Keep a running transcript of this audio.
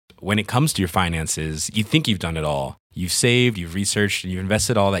when it comes to your finances, you think you've done it all. You've saved, you've researched, and you've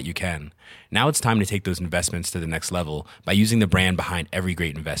invested all that you can. Now it's time to take those investments to the next level by using the brand behind every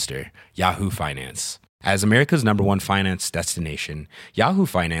great investor, Yahoo Finance. As America's #1 finance destination, Yahoo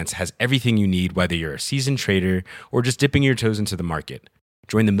Finance has everything you need, whether you're a seasoned trader or just dipping your toes into the market.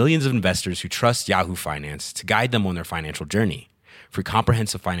 Join the millions of investors who trust Yahoo Finance to guide them on their financial journey. For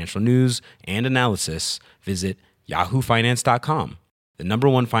comprehensive financial news and analysis, visit yahoofinance.com, the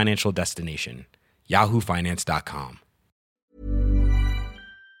 #1 financial destination, yahoofinance.com.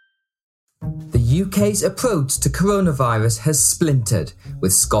 The UK's approach to coronavirus has splintered,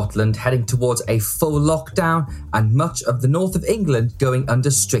 with Scotland heading towards a full lockdown and much of the north of England going under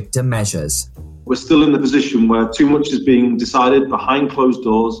stricter measures. We're still in the position where too much is being decided behind closed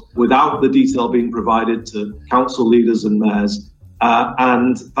doors without the detail being provided to council leaders and mayors.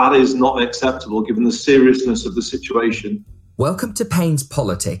 And that is not acceptable given the seriousness of the situation. Welcome to Payne's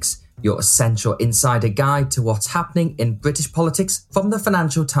Politics, your essential insider guide to what's happening in British politics from the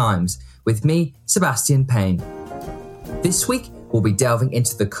Financial Times, with me, Sebastian Payne. This week, we'll be delving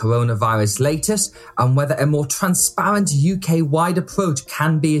into the coronavirus latest and whether a more transparent UK-wide approach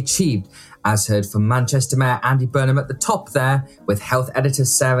can be achieved, as heard from Manchester Mayor Andy Burnham at the top there, with health editor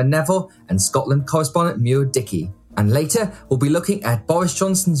Sarah Neville and Scotland correspondent Muir Dickey. And later, we'll be looking at Boris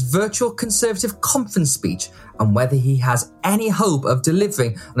Johnson's virtual Conservative conference speech and whether he has any hope of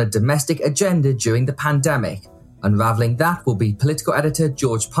delivering on a domestic agenda during the pandemic. Unravelling that will be political editor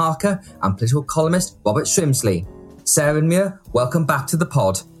George Parker and political columnist Robert Shrimsley. Sarah and Muir, welcome back to the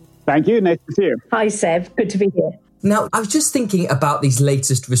pod. Thank you. Nice to see you. Hi, Seb. Good to be here. Now, I was just thinking about these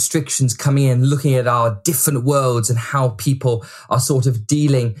latest restrictions coming in, looking at our different worlds and how people are sort of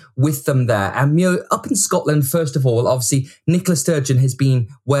dealing with them there. And, you know, up in Scotland, first of all, obviously, Nicola Sturgeon has been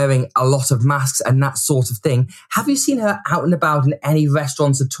wearing a lot of masks and that sort of thing. Have you seen her out and about in any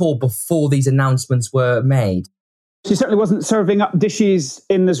restaurants at all before these announcements were made? She certainly wasn't serving up dishes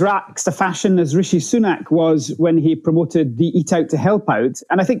in as lax a fashion as Rishi Sunak was when he promoted the Eat Out to Help Out.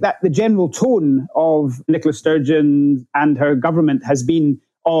 And I think that the general tone of Nicola Sturgeon and her government has been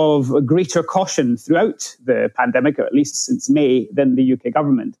of greater caution throughout the pandemic, or at least since May, than the UK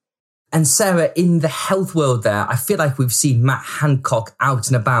government. And Sarah, in the health world there, I feel like we've seen Matt Hancock out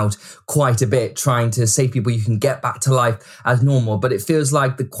and about quite a bit, trying to say to people you can get back to life as normal. But it feels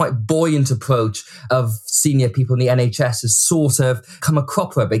like the quite buoyant approach of senior people in the NHS has sort of come a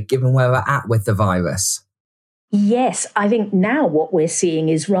cropper a bit, given where we're at with the virus. Yes, I think now what we're seeing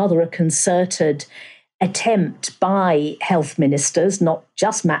is rather a concerted attempt by health ministers, not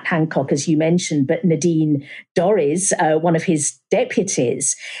just Matt Hancock, as you mentioned, but Nadine Dorries, one of his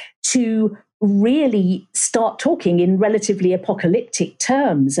deputies, to really start talking in relatively apocalyptic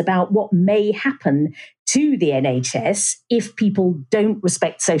terms about what may happen to the NHS if people don't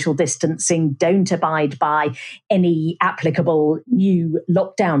respect social distancing, don't abide by any applicable new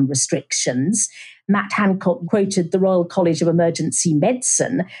lockdown restrictions. Matt Hancock quoted the Royal College of Emergency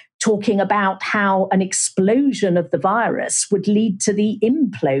Medicine talking about how an explosion of the virus would lead to the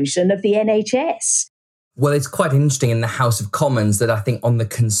implosion of the NHS. Well, it's quite interesting in the House of Commons that I think on the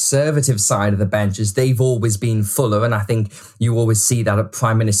Conservative side of the benches, they've always been fuller. And I think you always see that at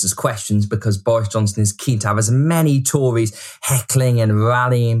Prime Minister's questions because Boris Johnson is keen to have as many Tories heckling and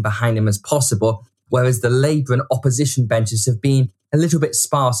rallying behind him as possible. Whereas the Labour and opposition benches have been a little bit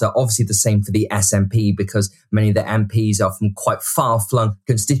sparser, obviously the same for the SNP because many of the MPs are from quite far-flung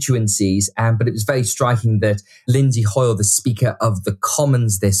constituencies. But it was very striking that Lindsay Hoyle, the Speaker of the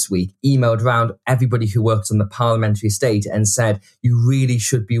Commons this week, emailed around everybody who works on the parliamentary estate and said, you really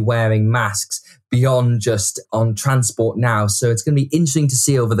should be wearing masks beyond just on transport now. So it's going to be interesting to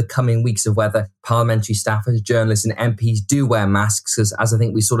see over the coming weeks of whether parliamentary staffers, journalists and MPs do wear masks, because as I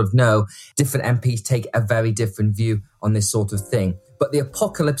think we sort of know, different MPs take a very different view on this sort of thing. But the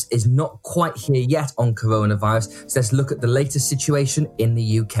apocalypse is not quite here yet on coronavirus. So let's look at the latest situation in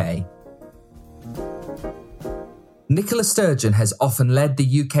the UK. Nicola Sturgeon has often led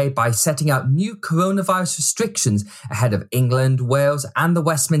the UK by setting out new coronavirus restrictions ahead of England, Wales and the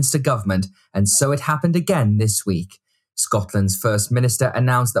Westminster government, and so it happened again this week. Scotland's First Minister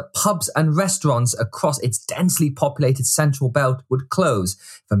announced that pubs and restaurants across its densely populated central belt would close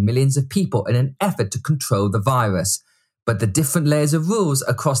for millions of people in an effort to control the virus. But the different layers of rules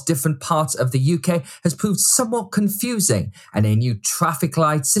across different parts of the UK has proved somewhat confusing, and a new traffic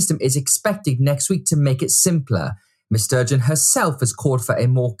light system is expected next week to make it simpler. Ms Sturgeon herself has called for a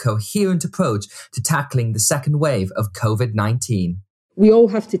more coherent approach to tackling the second wave of COVID-19. We all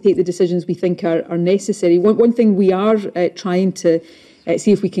have to take the decisions we think are necessary. One thing we are trying to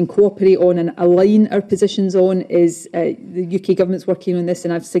see if we can cooperate on and align our positions on is the UK government's working on this,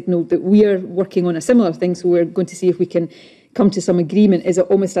 and I've signalled that we are working on a similar thing, so we're going to see if we can come to some agreement. Is it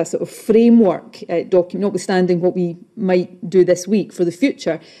almost a sort of framework document, notwithstanding what we might do this week for the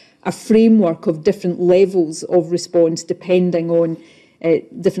future, a framework of different levels of response depending on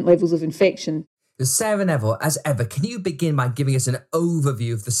different levels of infection. Sarah Neville, as ever, can you begin by giving us an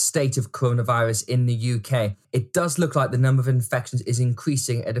overview of the state of coronavirus in the UK? It does look like the number of infections is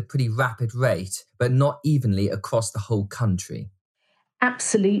increasing at a pretty rapid rate, but not evenly across the whole country.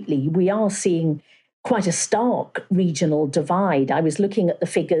 Absolutely. We are seeing quite a stark regional divide. I was looking at the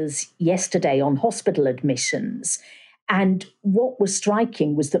figures yesterday on hospital admissions, and what was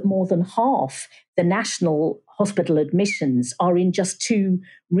striking was that more than half the national hospital admissions are in just two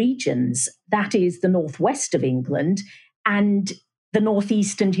regions. That is the northwest of England and the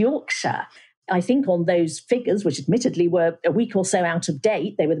northeast and Yorkshire. I think on those figures, which admittedly were a week or so out of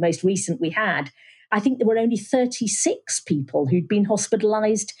date, they were the most recent we had, I think there were only 36 people who'd been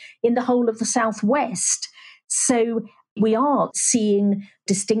hospitalised in the whole of the southwest. So we are seeing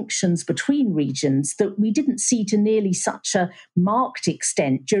distinctions between regions that we didn't see to nearly such a marked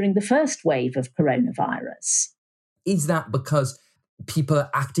extent during the first wave of coronavirus. Is that because people are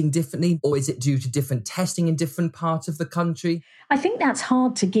acting differently, or is it due to different testing in different parts of the country? I think that's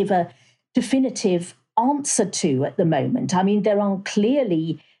hard to give a definitive answer to at the moment. I mean, there are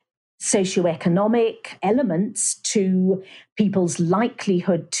clearly socioeconomic elements to people's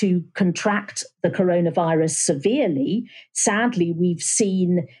likelihood to contract the coronavirus severely. Sadly, we've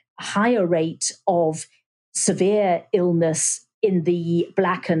seen a higher rate of severe illness in the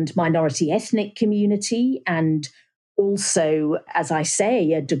Black and minority ethnic community, and also, as I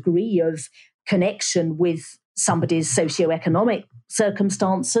say, a degree of connection with somebody's socioeconomic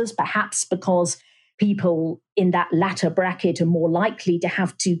circumstances, perhaps because people in that latter bracket are more likely to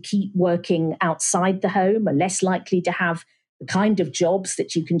have to keep working outside the home, are less likely to have the kind of jobs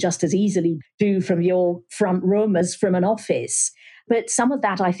that you can just as easily do from your front room as from an office. But some of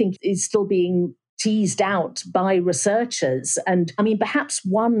that, I think, is still being teased out by researchers. And I mean, perhaps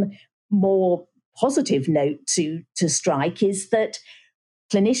one more positive note to strike is that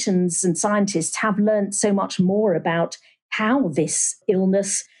clinicians and scientists have learned so much more about how this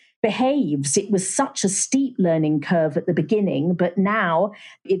illness behaves. It was such a steep learning curve at the beginning, but now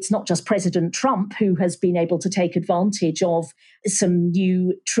it's not just President Trump who has been able to take advantage of some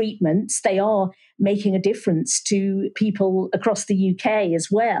new treatments. They are making a difference to people across the UK as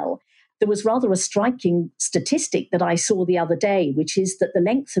well. There was rather a striking statistic that I saw the other day, which is that the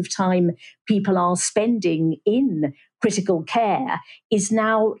length of time people are spending in critical care is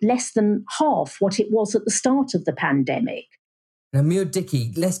now less than half what it was at the start of the pandemic. Now, Muir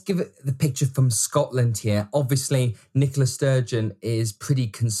Dickey, let's give it the picture from Scotland here. Obviously, Nicola Sturgeon is pretty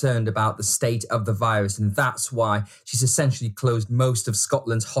concerned about the state of the virus, and that's why she's essentially closed most of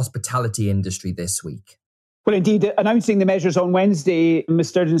Scotland's hospitality industry this week. Well, indeed, announcing the measures on Wednesday, Ms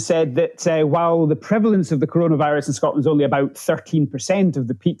Sturgeon said that while the prevalence of the coronavirus in Scotland is only about 13% of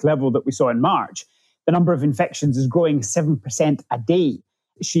the peak level that we saw in March, the number of infections is growing 7% a day.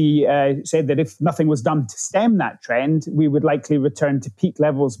 She said that if nothing was done to stem that trend, we would likely return to peak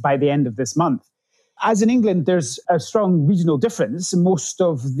levels by the end of this month. As in England, there's a strong regional difference. Most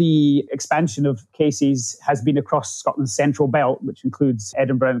of the expansion of cases has been across Scotland's central belt, which includes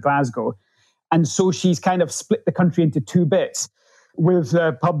Edinburgh and Glasgow. And so she's kind of split the country into two bits, with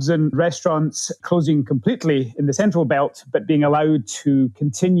pubs and restaurants closing completely in the central belt, but being allowed to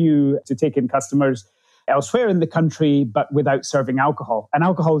continue to take in customers elsewhere in the country, but without serving alcohol. And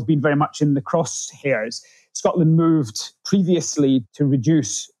alcohol has been very much in the crosshairs. Scotland moved previously to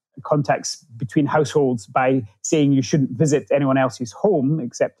reduce contacts between households by saying you shouldn't visit anyone else's home,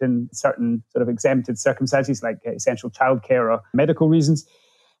 except in certain sort of exempted circumstances like essential childcare or medical reasons.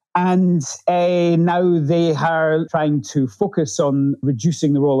 And now they are trying to focus on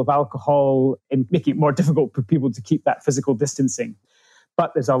reducing the role of alcohol and making it more difficult for people to keep that physical distancing.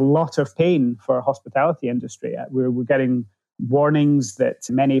 But there's a lot of pain for our hospitality industry. We're getting warnings that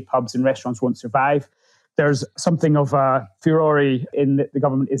many pubs and restaurants won't survive. There's something of a furore in that the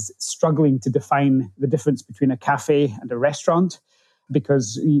government is struggling to define the difference between a cafe and a restaurant,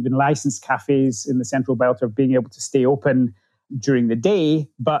 because even licensed cafes in the Central Belt are being able to stay open during the day,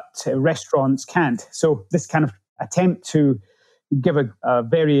 but restaurants can't. So this kind of attempt to give a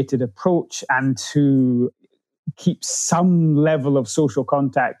variated approach and to keep some level of social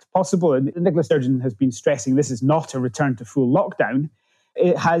contact possible. And Nicola Sturgeon has been stressing this is not a return to full lockdown.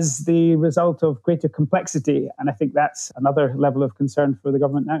 It has the result of greater complexity. And I think that's another level of concern for the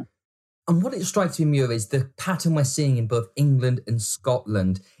government now. And what it strikes me, Muir, is the pattern we're seeing in both England and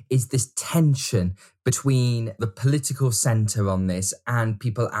Scotland is this tension between the political centre on this and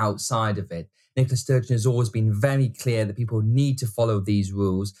people outside of it. Nicola Sturgeon has always been very clear that people need to follow these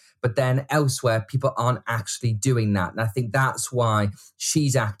rules, but then elsewhere, people aren't actually doing that. And I think that's why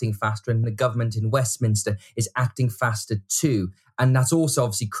she's acting faster and the government in Westminster is acting faster too. And that's also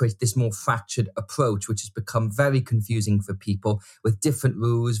obviously created this more fractured approach, which has become very confusing for people with different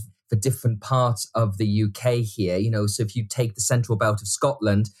rules for different parts of the UK here. So if you take the central belt of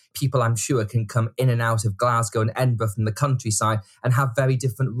Scotland, people I'm sure can come in and out of Glasgow and Edinburgh from the countryside and have very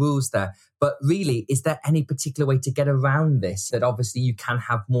different rules there. But really, is there any particular way to get around this? That obviously you can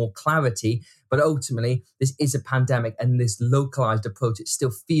have more clarity, but ultimately this is a pandemic and this localised approach, it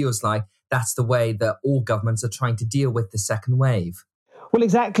still feels like that's the way that all governments are trying to deal with the second wave. Well,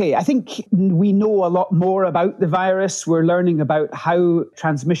 exactly. I think we know a lot more about the virus. We're learning about how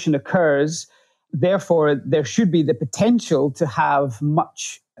transmission occurs. Therefore, there should be the potential to have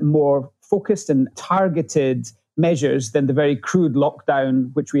much more focused and targeted measures than the very crude lockdown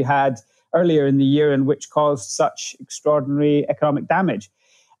which we had earlier in the year and which caused such extraordinary economic damage.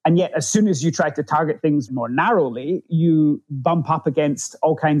 And yet, as soon as you try to target things more narrowly, you bump up against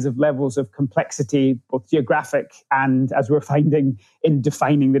all kinds of levels of complexity, both geographic and, as we're finding, in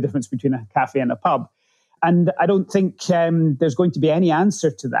defining the difference between a cafe and a pub. And I don't think there's going to be any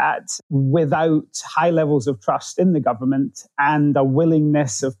answer to that without high levels of trust in the government and a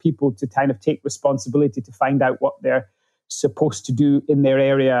willingness of people to kind of take responsibility to find out what they're supposed to do in their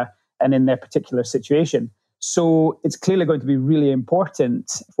area and in their particular situation. So it's clearly going to be really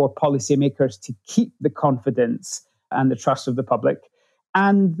important for policymakers to keep the confidence and the trust of the public,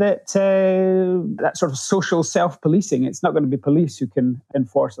 and that sort of social self-policing. It's not going to be police who can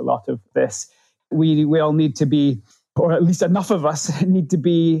enforce a lot of this. We all need to be, or at least enough of us need to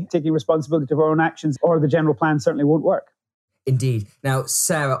be taking responsibility for our own actions, or the general plan certainly won't work. Indeed. Now,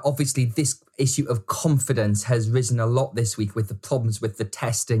 Sarah, obviously this issue of confidence has risen a lot this week with the problems with the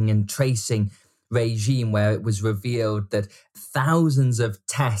testing and tracing regime, where it was revealed that thousands of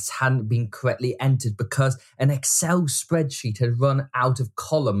tests hadn't been correctly entered because an Excel spreadsheet had run out of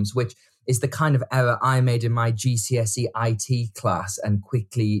columns, which is the kind of error I made in my GCSE IT class and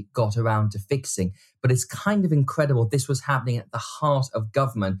quickly got around to fixing. But it's kind of incredible. This was happening at the heart of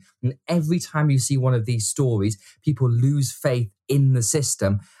government. And every time you see one of these stories, people lose faith in the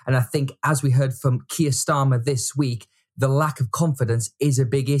system. And I think, as we heard from Keir Starmer this week, the lack of confidence is a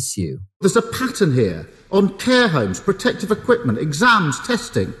big issue. There's a pattern here on care homes, protective equipment, exams,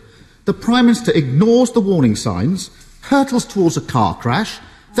 testing. The Prime Minister ignores the warning signs, hurtles towards a car crash,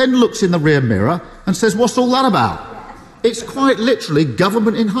 then looks in the rear mirror and says, "What's all that about?" It's quite literally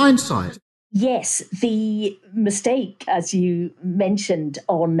government in hindsight. Yes, the mistake, as you mentioned,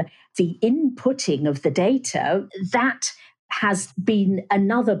 on the inputting of the data, that has been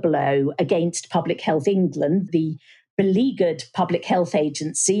another blow against Public Health England, the beleaguered public health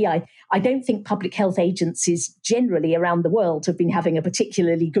agency. I don't think public health agencies generally around the world have been having a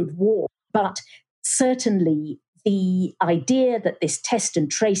particularly good war, but certainly the idea that this test and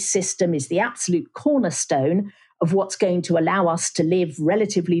trace system is the absolute cornerstone of what's going to allow us to live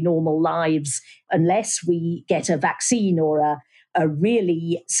relatively normal lives unless we get a vaccine or a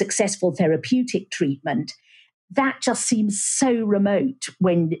really successful therapeutic treatment. That just seems so remote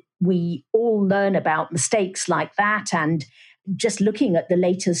when we all learn about mistakes like that. And just looking at the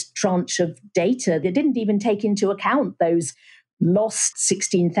latest tranche of data, they didn't even take into account those lost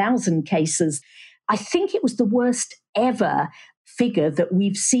 16,000 cases. I think it was the worst ever figure that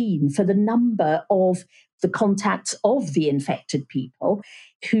we've seen for the number of the contacts of the infected people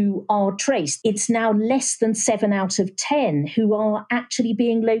who are traced. It's now less than 7 out of 10 who are actually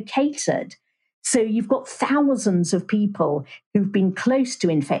being located. So you've got thousands of people who've been close to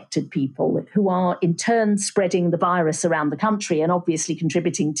infected people who are in turn spreading the virus around the country and obviously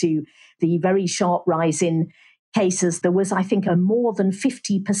contributing to the very sharp rise in cases. There was, I think, a more than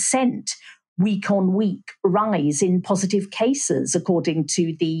 50% week on week rise in positive cases, according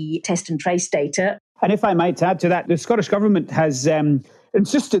to the test and trace data. And if I might add to that, the Scottish Government has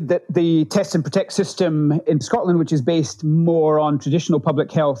insisted that the test and protect system in Scotland, which is based more on traditional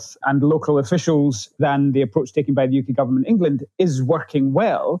public health and local officials than the approach taken by the UK government in England, is working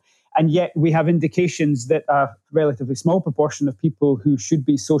well. And yet we have indications that a relatively small proportion of people who should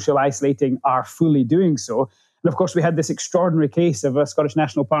be social isolating are fully doing so. And of course, we had this extraordinary case of a Scottish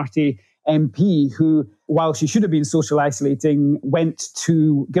National Party MP who, while she should have been social isolating, went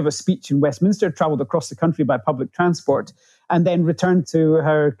to give a speech in Westminster, travelled across the country by public transport, and then returned to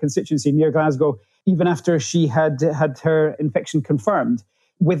her constituency near Glasgow even after she had had her infection confirmed.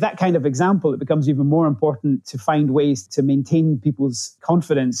 with that kind of example, it becomes even more important to find ways to maintain people's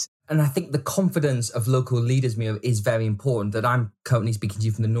confidence. And I think the confidence of local leaders, Mira, is very important. That I'm currently speaking to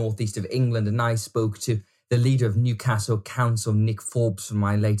you from the northeast of England, and I spoke to the leader of Newcastle Council, Nick Forbes, from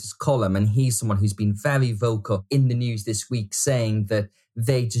my latest column. And he's someone who's been very vocal in the news this week, saying that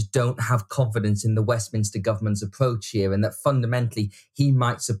they just don't have confidence in the Westminster government's approach here, and that fundamentally he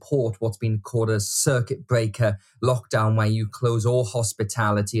might support what's been called a circuit breaker lockdown, where you close all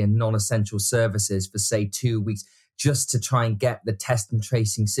hospitality and non-essential services for, say, 2 weeks, just to try and get the test and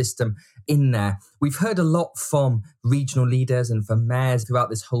tracing system in there. We've heard a lot from regional leaders and from mayors throughout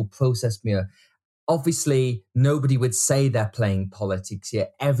this whole process, Mira. Obviously, nobody would say they're playing politics here.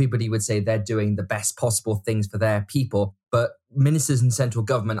 Everybody would say they're doing the best possible things for their people. But ministers in central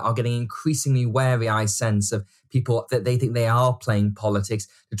government are getting increasingly wary, I sense, of people that they think they are playing politics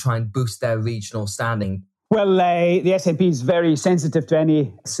to try and boost their regional standing. Well, the SNP is very sensitive to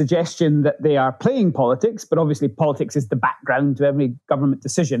any suggestion that they are playing politics, but obviously politics is the background to every government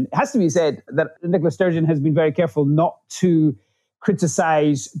decision. It has to be said that Nicola Sturgeon has been very careful not to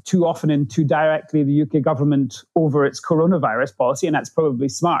criticise too often and too directly the UK government over its coronavirus policy, and that's probably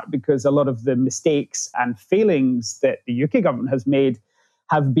smart because a lot of the mistakes and failings that the UK government has made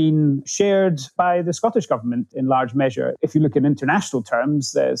have been shared by the Scottish government in large measure. If you look in international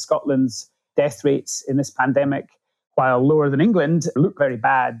terms, Scotland's death rates in this pandemic, while lower than England, look very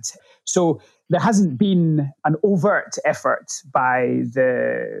bad. So there hasn't been an overt effort by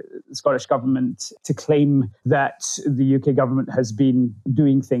the Scottish government to claim that the UK government has been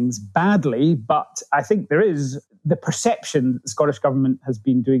doing things badly, but I think there is the perception that the Scottish government has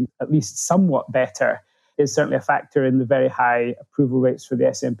been doing at least somewhat better is certainly a factor in the very high approval rates for the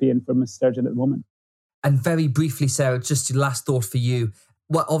SNP and for Ms Sturgeon at the moment. And very briefly, Sarah, just your last thought for you.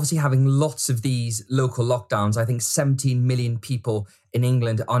 Well, obviously having lots of these local lockdowns, I think 17 million people in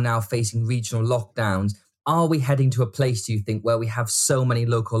England are now facing regional lockdowns. Are we heading to a place, do you think, where we have so many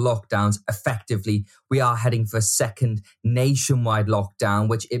local lockdowns, effectively we are heading for a second nationwide lockdown,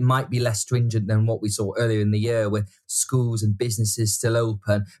 which it might be less stringent than what we saw earlier in the year with schools and businesses still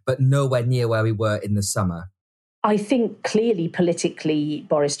open, but nowhere near where we were in the summer? I think clearly politically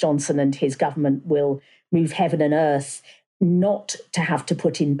Boris Johnson and his government will move heaven and earth not to have to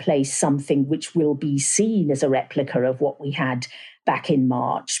put in place something which will be seen as a replica of what we had back in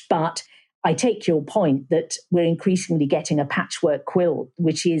March. But I take your point that we're increasingly getting a patchwork quilt,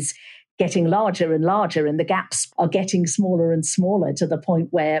 which is getting larger and larger, and the gaps are getting smaller and smaller to the point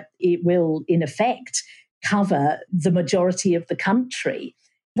where it will, in effect, cover the majority of the country.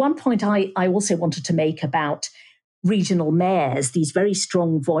 One point I also wanted to make about regional mayors, these very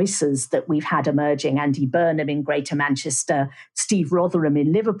strong voices that we've had emerging, Andy Burnham in Greater Manchester, Steve Rotherham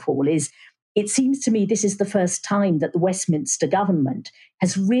in Liverpool, is it seems to me this is the first time that the Westminster government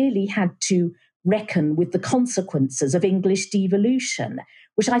has really had to reckon with the consequences of English devolution,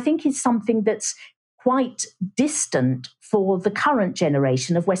 which I think is something that's quite distant for the current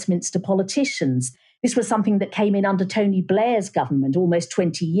generation of Westminster politicians. This was something that came in under Tony Blair's government almost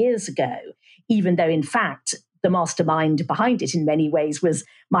 20 years ago, even though, in fact, the mastermind behind it in many ways was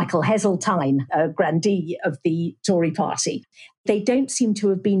Michael Heseltine, a grandee of the Tory party. They don't seem to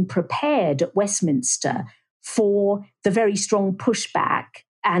have been prepared at Westminster for the very strong pushback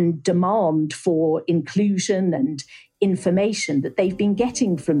and demand for inclusion and information that they've been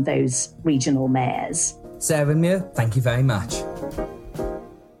getting from those regional mayors. Sarah and Mira, thank you very much.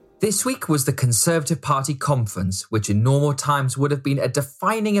 This week was the Conservative Party conference, which in normal times would have been a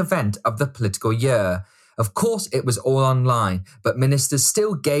defining event of the political year. Of course, it was all online, but ministers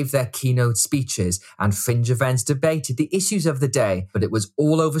still gave their keynote speeches and fringe events debated the issues of the day, but it was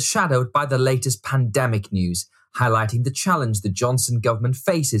all overshadowed by the latest pandemic news, highlighting the challenge the Johnson government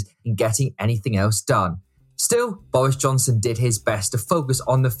faces in getting anything else done. Still, Boris Johnson did his best to focus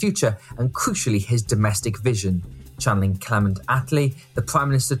on the future and, crucially, his domestic vision. Channeling Clement Attlee, the Prime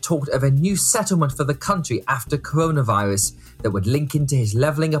Minister talked of a new settlement for the country after coronavirus that would link into his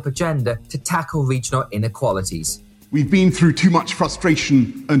levelling up agenda to tackle regional inequalities. We've been through too much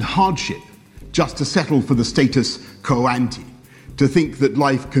frustration and hardship just to settle for the status quo ante, to think that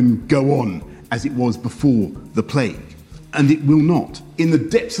life can go on as it was before the plague. And it will not. In the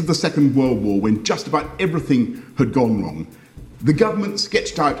depths of the Second World War, when just about everything had gone wrong, the government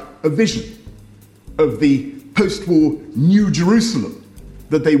sketched out a vision of the post-war New Jerusalem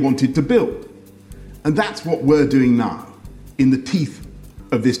that they wanted to build. And that's what we're doing now, in the teeth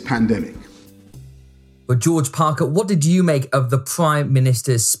of this pandemic. Well, George Parker, what did you make of the Prime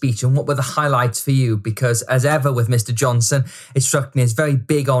Minister's speech and what were the highlights for you? Because as ever with Mr. Johnson, it struck me as very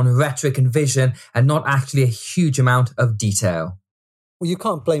big on rhetoric and vision and not actually a huge amount of detail. Well, you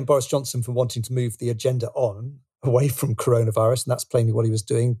can't blame Boris Johnson for wanting to move the agenda on away from coronavirus, and that's plainly what he was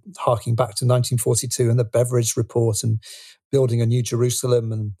doing, harking back to 1942 and the Beveridge Report and building a new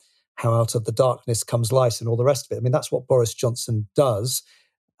Jerusalem and how out of the darkness comes light and all the rest of it. I mean, that's what Boris Johnson does,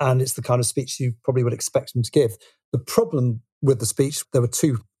 and it's the kind of speech you probably would expect him to give. The problem with the speech, there were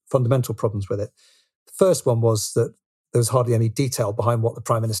two fundamental problems with it. The first one was that there was hardly any detail behind what the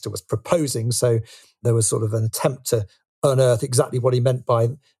Prime Minister was proposing, so there was sort of an attempt to unearth exactly what he meant by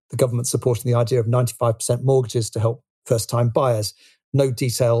the government supporting the idea of 95% mortgages to help first-time buyers. No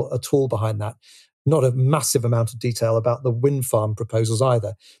detail at all behind that. Not a massive amount of detail about the wind farm proposals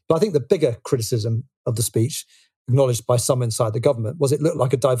either. But I think the bigger criticism of the speech, acknowledged by some inside the government, was it looked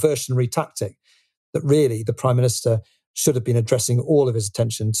like a diversionary tactic, that really the Prime Minister should have been addressing all of his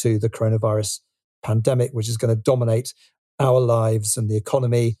attention to the coronavirus pandemic, which is going to dominate our lives and the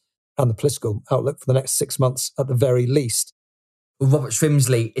economy and the political outlook for the next 6 months at the very least. Robert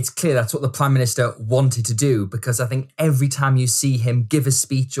Shrimsley, it's clear that's what the Prime Minister wanted to do, because I think every time you see him give a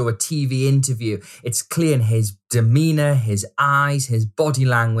speech or a TV interview, it's clear in his demeanour, his eyes, his body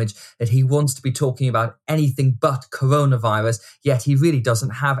language that he wants to be talking about anything but coronavirus, yet he really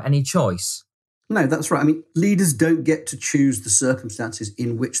doesn't have any choice. No, that's right. I mean, leaders don't get to choose the circumstances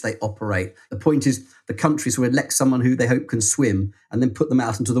in which they operate. The point is the countries who elect someone who they hope can swim and then put them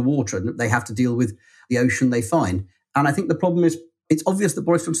out into the water, and they have to deal with the ocean they find. And I think the problem is, it's obvious that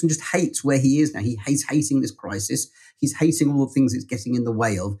Boris Johnson just hates where he is now. He's hating this crisis. He's hating all the things it's getting in the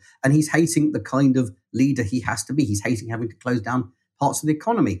way of. And he's hating the kind of leader he has to be. He's hating having to close down parts of the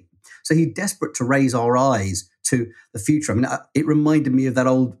economy. So he's desperate to raise our eyes to the future. I mean, it reminded me of that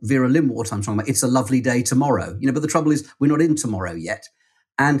old Vera Lynn time talking about it's a lovely day tomorrow. But the trouble is we're not in tomorrow yet.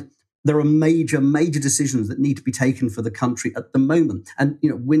 And there are major, major decisions that need to be taken for the country at the moment. And,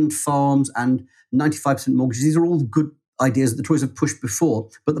 wind farms and 95% mortgages, these are all good ideas that the Tories have pushed before.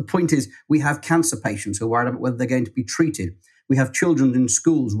 But the point is, we have cancer patients who are worried about whether they're going to be treated. We have children in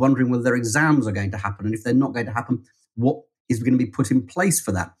schools wondering whether their exams are going to happen. And if they're not going to happen, what is going to be put in place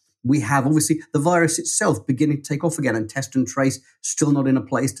for that? We have, obviously, the virus itself beginning to take off again, and test and trace still not in a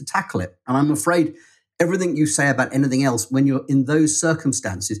place to tackle it. And I'm afraid everything you say about anything else when you're in those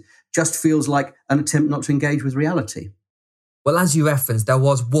circumstances just feels like an attempt not to engage with reality. Well, as you referenced, there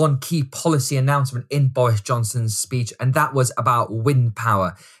was one key policy announcement in Boris Johnson's speech, and that was about wind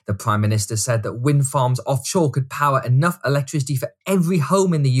power. The Prime Minister said that wind farms offshore could power enough electricity for every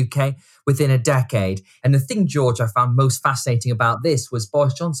home in the UK within a decade. And the thing, George, I found most fascinating about this was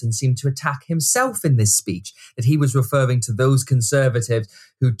Boris Johnson seemed to attack himself in this speech, that he was referring to those Conservatives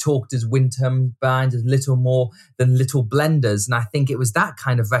who talked as wind turbines as little more than little blenders. And I think it was that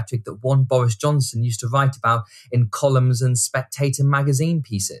kind of rhetoric that one Boris Johnson used to write about in columns and Spectator magazine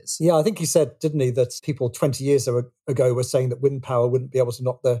pieces. Yeah, I think he said, didn't he, that people 20 years ago were saying that wind power wouldn't be able to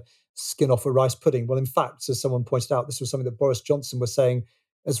knock the skin off a rice pudding. Well, in fact, as someone pointed out, this was something that Boris Johnson was saying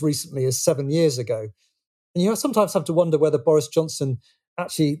as recently as 7 years ago. And you sometimes have to wonder whether Boris Johnson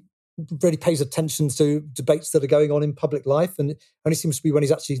actually really pays attention to debates that are going on in public life, and it only seems to be when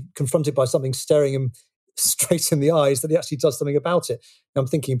he's actually confronted by something staring him straight in the eyes that he actually does something about it. Now, I'm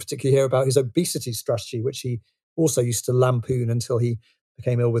thinking particularly here about his obesity strategy, which he also used to lampoon until he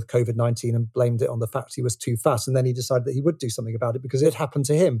became ill with COVID-19 and blamed it on the fact he was too fat. And then he decided that he would do something about it because it happened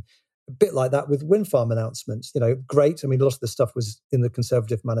to him. A bit like that with wind farm announcements. Great. I mean, a lot of the stuff was in the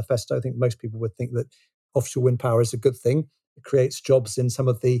Conservative manifesto. I think most people would think that offshore wind power is a good thing. It creates jobs in some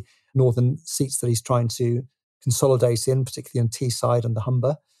of the northern seats that he's trying to consolidate in, particularly on Teesside and the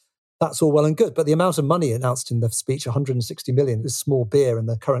Humber. That's all well and good. But the amount of money announced in the speech, 160 million, is small beer in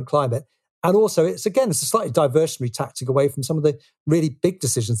the current climate. And also, it's a slightly diversionary tactic away from some of the really big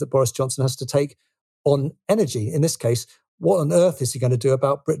decisions that Boris Johnson has to take on energy. In this case, what on earth is he going to do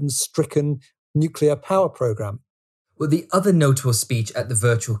about Britain's stricken nuclear power programme? Well, the other notable speech at the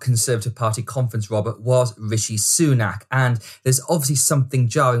virtual Conservative Party conference, Robert, was Rishi Sunak. And there's obviously something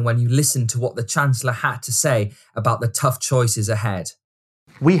jarring when you listen to what the Chancellor had to say about the tough choices ahead.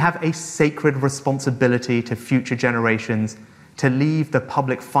 We have a sacred responsibility to future generations to leave the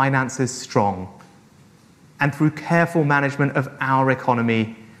public finances strong. And through careful management of our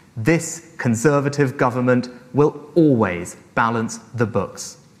economy, this Conservative government will always balance the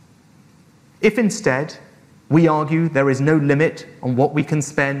books. If instead we argue there is no limit on what we can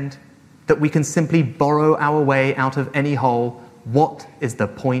spend, that we can simply borrow our way out of any hole, what is the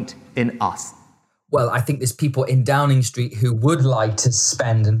point in us? Well, I think there's people in Downing Street who would like to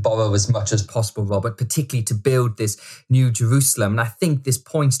spend and borrow as much as possible, Robert, particularly to build this new Jerusalem. And I think this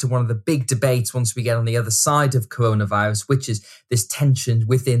points to one of the big debates once we get on the other side of coronavirus, which is this tension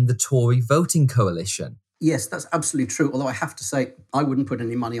within the Tory voting coalition. Yes, that's absolutely true. Although I have to say, I wouldn't put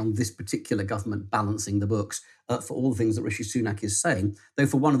any money on this particular government balancing the books for all the things that Rishi Sunak is saying, though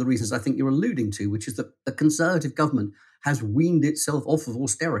for one of the reasons I think you're alluding to, which is that the Conservative government has weaned itself off of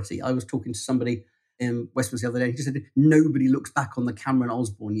austerity. I was talking to somebody in Westminster the other day, he said nobody looks back on the Cameron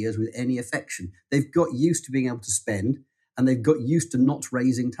Osborne years with any affection. They've got used to being able to spend, and they've got used to not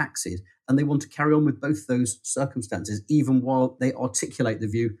raising taxes, and they want to carry on with both those circumstances, even while they articulate the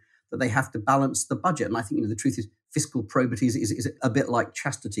view that they have to balance the budget. And I think, the truth is fiscal probity is a bit like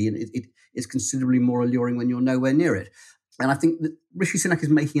chastity, and it's considerably more alluring when you're nowhere near it. And I think that Rishi Sunak is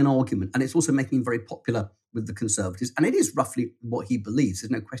making an argument, and it's also making him very popular with the Conservatives. And it is roughly what he believes.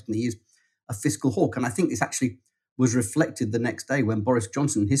 There's no question that he is a fiscal hawk. And I think this actually was reflected the next day when Boris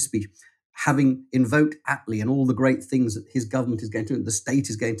Johnson, in his speech, having invoked Attlee and all the great things that his government is going to do and the state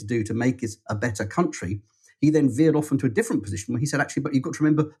is going to do to make it a better country, he then veered off into a different position where he said, actually, but you've got to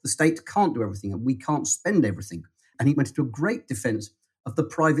remember the state can't do everything and we can't spend everything. And he went into a great defence of the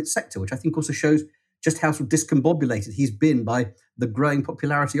private sector, which I think also shows just how sort of discombobulated he's been by the growing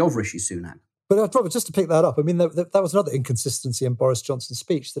popularity of Rishi Sunak. But Robert, just to pick that up, I mean, that was another inconsistency in Boris Johnson's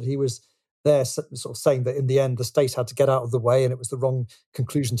speech, that he was there sort of saying that in the end the state had to get out of the way and it was the wrong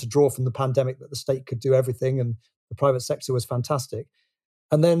conclusion to draw from the pandemic that the state could do everything and the private sector was fantastic.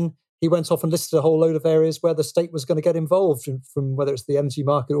 And then he went off and listed a whole load of areas where the state was going to get involved from whether it's the energy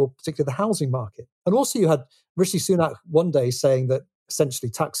market or particularly the housing market. And also you had Rishi Sunak one day saying that essentially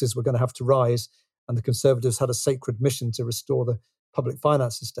taxes were going to have to rise and the Conservatives had a sacred mission to restore the public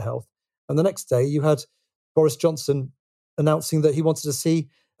finances to health. And the next day you had Boris Johnson announcing that he wanted to see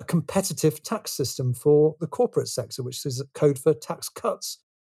a competitive tax system for the corporate sector, which is a code for tax cuts.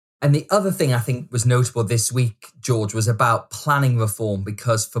 And the other thing I think was notable this week, George, was about planning reform,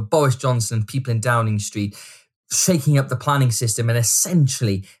 because for Boris Johnson, people in Downing Street, shaking up the planning system and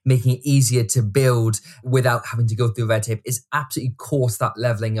essentially making it easier to build without having to go through red tape is absolutely core to that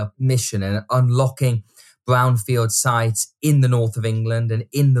levelling up mission and unlocking brownfield sites in the north of England and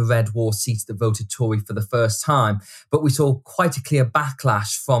in the red wall seats that voted Tory for the first time. But we saw quite a clear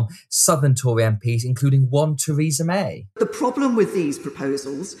backlash from southern Tory MPs, including one Theresa May. The problem with these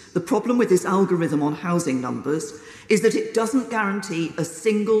proposals, the problem with this algorithm on housing numbers, is that it doesn't guarantee a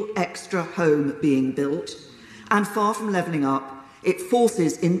single extra home being built. And far from levelling up, it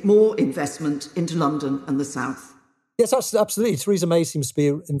forces in more investment into London and the south. Yes, absolutely. Theresa May seems to be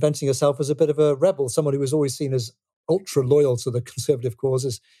inventing herself as a bit of a rebel, someone who was always seen as ultra loyal to the Conservative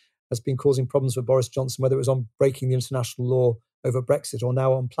causes, has been causing problems for Boris Johnson, whether it was on breaking the international law over Brexit or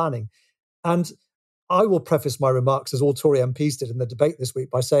now on planning. And I will preface my remarks, as all Tory MPs did in the debate this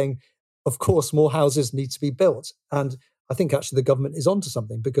week, by saying, of course, more houses need to be built. And I think actually the government is onto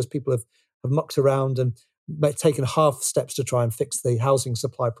something, because people have mucked around and taken half steps to try and fix the housing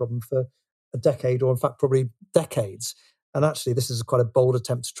supply problem for a decade, or in fact probably decades. And actually this is quite a bold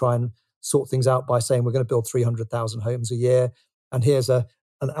attempt to try and sort things out by saying we're going to build 300,000 homes a year, and here's an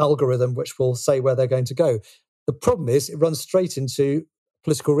algorithm which will say where they're going to go. The problem is it runs straight into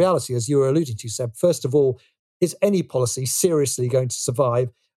political reality, as you were alluding to, Seb. First of all, is any policy seriously going to survive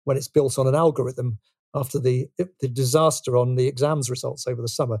when it's built on an algorithm after the disaster on the exams results over the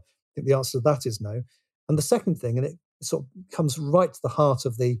summer? I think the answer to that is no. And the second thing, and it sort of comes right to the heart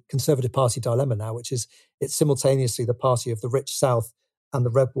of the Conservative Party dilemma now, which is it's simultaneously the party of the rich South and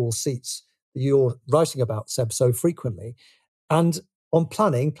the red wall seats that you're writing about, Seb, so frequently. And on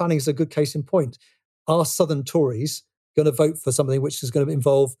planning is a good case in point. Are Southern Tories going to vote for something which is going to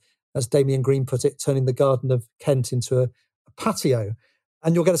involve, as Damien Green put it, turning the Garden of Kent into a patio?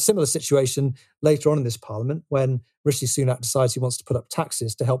 And you'll get a similar situation later on in this Parliament when Rishi Sunak decides he wants to put up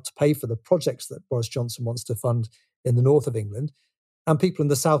taxes to help to pay for the projects that Boris Johnson wants to fund in the north of England. And people in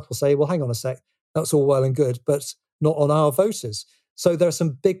the south will say, well, hang on a sec, that's all well and good, but not on our voters. So there are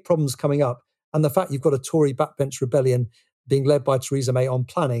some big problems coming up. And the fact you've got a Tory backbench rebellion being led by Theresa May on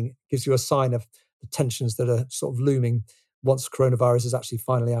planning gives you a sign of the tensions that are sort of looming once coronavirus is actually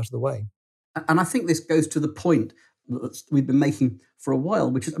finally out of the way. And I think this goes to the point that we've been making for a while,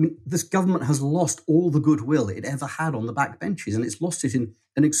 which is, this government has lost all the goodwill it ever had on the backbenches, and it's lost it in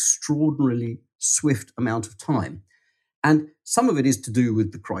an extraordinarily swift amount of time. And some of it is to do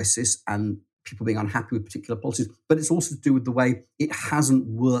with the crisis and people being unhappy with particular policies, but it's also to do with the way it hasn't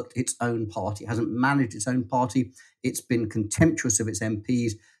worked its own party, it hasn't managed its own party. It's been contemptuous of its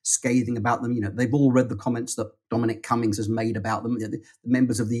MPs, scathing about them. They've all read the comments that Dominic Cummings has made about them, the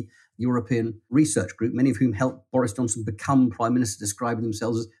members of the European Research Group, many of whom helped Boris Johnson become Prime Minister,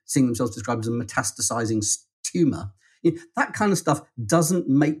 seeing themselves described as a metastasizing tumour. That kind of stuff doesn't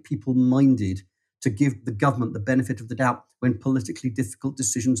make people minded to give the government the benefit of the doubt when politically difficult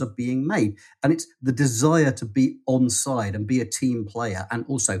decisions are being made. And it's the desire to be on side and be a team player, and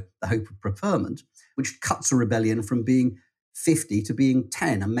also the hope of preferment, which cuts a rebellion from being 50 to being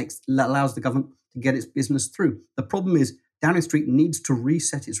 10 and allows the government to get its business through. The problem is Downing Street needs to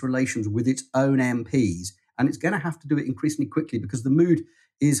reset its relations with its own MPs, and it's going to have to do it increasingly quickly because the mood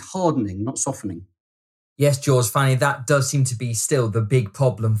is hardening, not softening. Yes, George, finally, that does seem to be still the big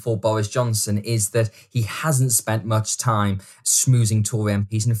problem for Boris Johnson, is that he hasn't spent much time schmoozing Tory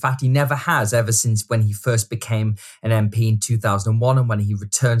MPs. In fact, he never has, ever since when he first became an MP in 2001 and when he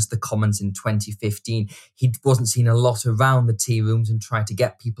returned to the Commons in 2015. He wasn't seen a lot around the tea rooms and tried to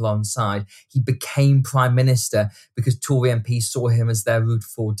get people on side. He became Prime Minister because Tory MPs saw him as their route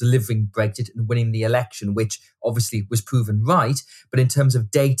for delivering Brexit and winning the election, which obviously was proven right. But in terms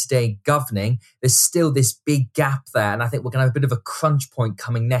of day-to-day governing, there's still this big gap there. And I think we're going to have a bit of a crunch point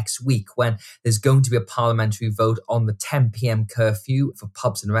coming next week when there's going to be a parliamentary vote on the 10 p.m. curfew for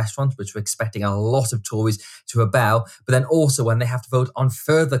pubs and restaurants, which we're expecting a lot of Tories to rebel. But then also when they have to vote on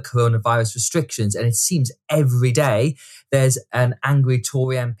further coronavirus restrictions. And it seems every day there's an angry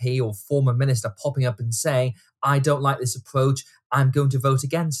Tory MP or former minister popping up and saying, I don't like this approach, I'm going to vote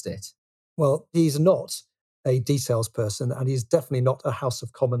against it. Well, he's not a details person, and he's definitely not a House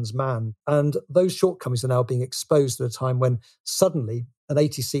of Commons man. And those shortcomings are now being exposed at a time when suddenly an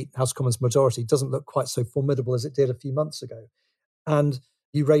 80-seat House of Commons majority doesn't look quite so formidable as it did a few months ago. And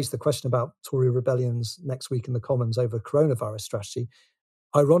you raised the question about Tory rebellions next week in the Commons over coronavirus strategy.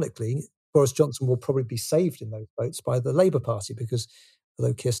 Ironically, Boris Johnson will probably be saved in those votes by the Labour Party, because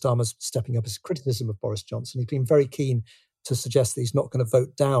although Keir Starmer's stepping up his criticism of Boris Johnson, he's been very keen to suggest that he's not going to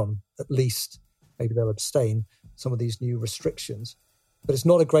vote down, at least maybe they'll abstain, some of these new restrictions. But it's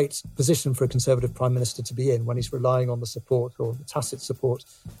not a great position for a Conservative Prime Minister to be in when he's relying on the support or the tacit support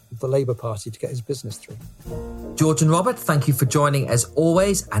of the Labour Party to get his business through. George and Robert, thank you for joining as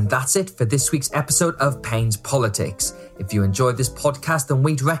always. And that's it for this week's episode of Payne's Politics. If you enjoyed this podcast, then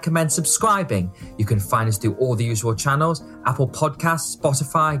we'd recommend subscribing. You can find us through all the usual channels, Apple Podcasts,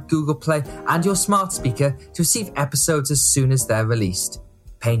 Spotify, Google Play, and your smart speaker to receive episodes as soon as they're released.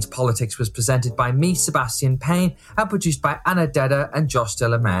 Payne's Politics was presented by me, Sebastian Payne, and produced by Anna Dedder and Josh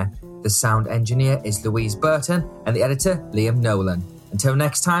Delamere. The sound engineer is Louise Burton, and the editor, Liam Nolan. Until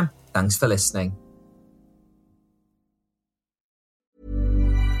next time, thanks for listening.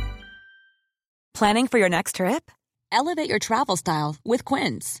 Planning for your next trip? Elevate your travel style with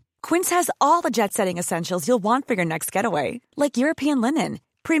Quince. Quince has all the jet-setting essentials you'll want for your next getaway, like European linen,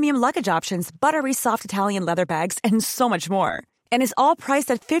 premium luggage options, buttery soft Italian leather bags, and so much more. And is all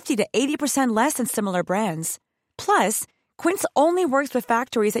priced at 50 to 80% less than similar brands. Plus, Quince only works with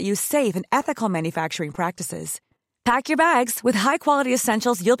factories that use safe and ethical manufacturing practices. Pack your bags with high-quality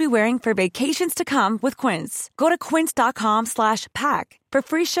essentials you'll be wearing for vacations to come with Quince. Go to quince.com/pack for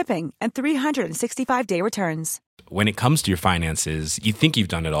free shipping and 365-day returns. When it comes to your finances, you think you've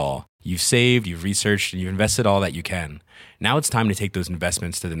done it all. You've saved, you've researched, and you've invested all that you can. Now it's time to take those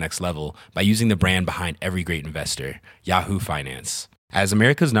investments to the next level by using the brand behind every great investor, Yahoo Finance. As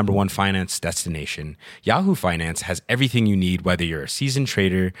America's #1 finance destination, Yahoo Finance has everything you need, whether you're a seasoned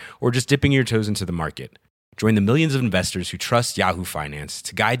trader or just dipping your toes into the market. Join the millions of investors who trust Yahoo Finance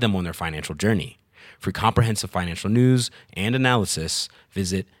to guide them on their financial journey. For comprehensive financial news and analysis,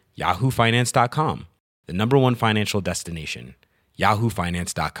 visit yahoofinance.com, the #1 financial destination,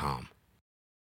 yahoofinance.com.